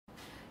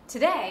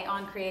Today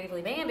on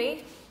Creatively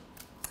Bambi,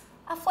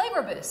 a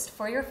flavor boost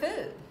for your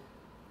food.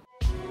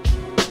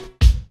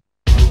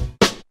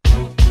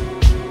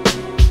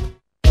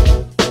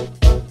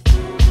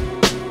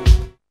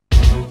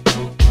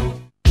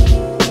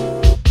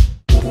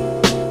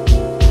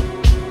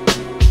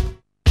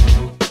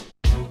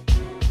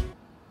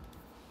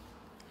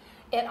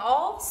 It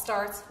all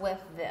starts with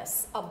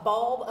this, a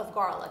bulb of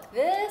garlic.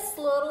 This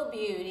little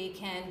beauty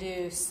can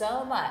do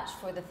so much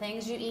for the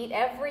things you eat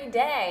every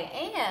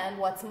day, and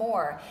what's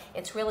more,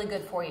 it's really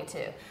good for you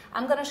too.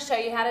 I'm gonna show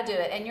you how to do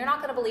it, and you're not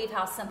gonna believe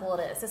how simple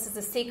it is. This is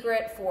a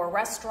secret for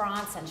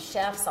restaurants and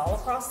chefs all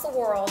across the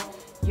world.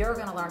 You're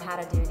gonna learn how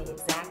to do the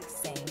exact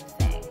same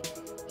thing.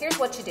 Here's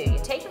what you do. You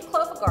take your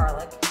clove of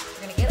garlic,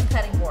 you're gonna get a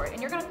cutting board,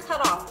 and you're gonna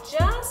cut off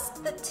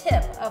just the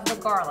tip of the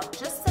garlic,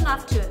 just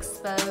enough to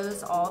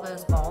expose all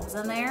those bulbs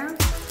in there.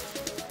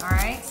 All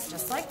right,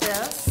 just like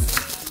this.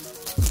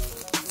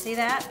 See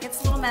that?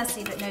 Gets a little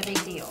messy, but no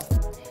big deal.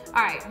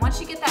 All right, once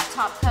you get that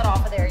top cut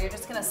off of there, you're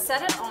just gonna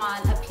set it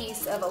on a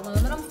piece of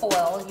aluminum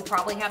foil. You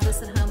probably have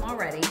this at home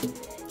already.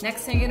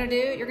 Next thing you're gonna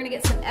do, you're gonna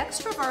get some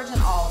extra virgin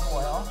olive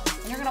oil,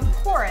 and you're gonna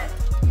pour it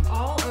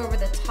all over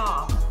the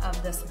top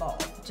of this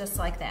bulb, just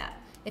like that.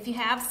 If you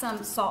have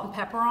some salt and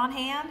pepper on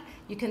hand,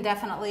 you can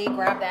definitely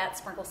grab that,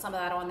 sprinkle some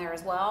of that on there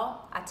as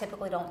well. I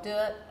typically don't do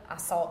it. I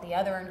salt the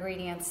other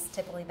ingredients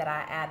typically that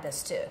I add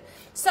this to.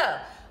 So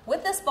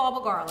with this bulb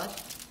of garlic,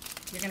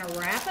 you're gonna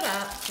wrap it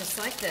up just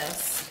like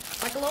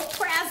this, like a little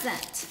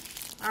present.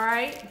 All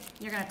right,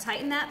 you're gonna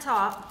tighten that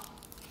top,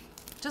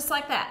 just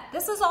like that.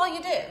 This is all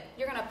you do.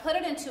 You're gonna put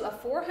it into a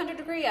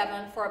 400-degree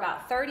oven for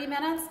about 30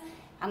 minutes.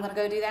 I'm gonna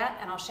go do that,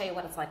 and I'll show you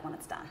what it's like when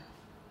it's done.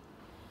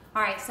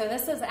 All right, so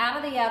this is out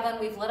of the oven.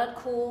 We've let it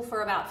cool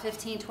for about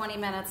 15-20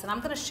 minutes, and I'm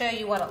gonna show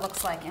you what it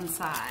looks like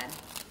inside.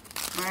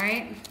 All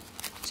right,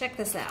 check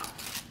this out.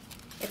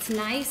 It's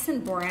nice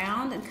and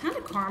browned and kind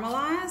of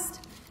caramelized,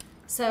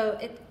 so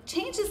it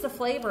changes the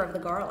flavor of the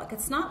garlic.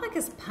 It's not like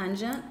as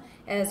pungent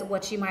as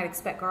what you might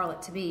expect garlic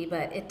to be,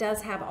 but it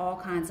does have all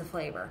kinds of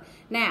flavor.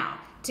 Now,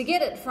 to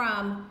get it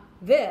from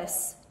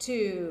this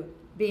to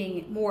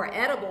being more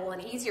edible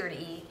and easier to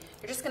eat,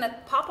 you're just gonna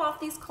pop off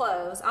these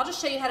cloves. I'll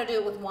just show you how to do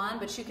it with one,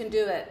 but you can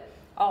do it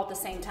all at the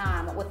same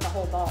time with the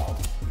whole bulb.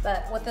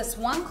 But with this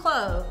one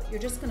clove, you're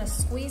just gonna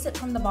squeeze it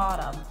from the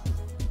bottom.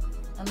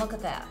 And look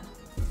at that.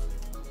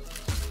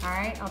 All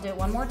right, I'll do it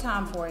one more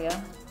time for you.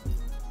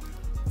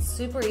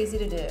 Super easy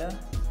to do.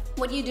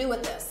 What do you do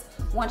with this?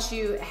 Once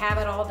you have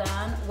it all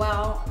done,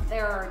 well,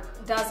 there are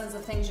dozens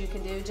of things you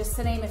can do. Just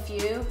to name a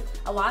few,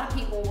 a lot of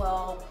people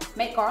will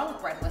make garlic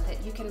bread with it.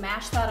 You can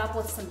mash that up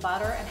with some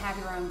butter and have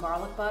your own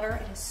garlic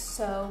butter. It is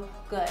so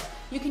good.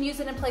 You can use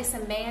it in place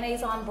of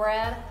mayonnaise on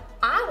bread.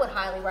 I would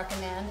highly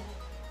recommend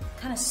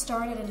kind of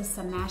start it into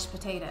some mashed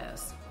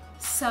potatoes.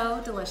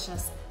 So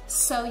delicious,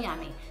 so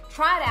yummy.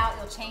 Try it out,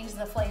 you'll change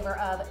the flavor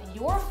of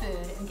your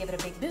food and give it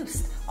a big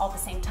boost all at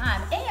the same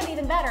time. And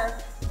even better,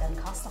 it doesn't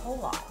cost a whole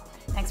lot.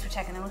 Thanks for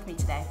checking in with me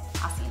today.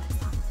 I'll see you next time.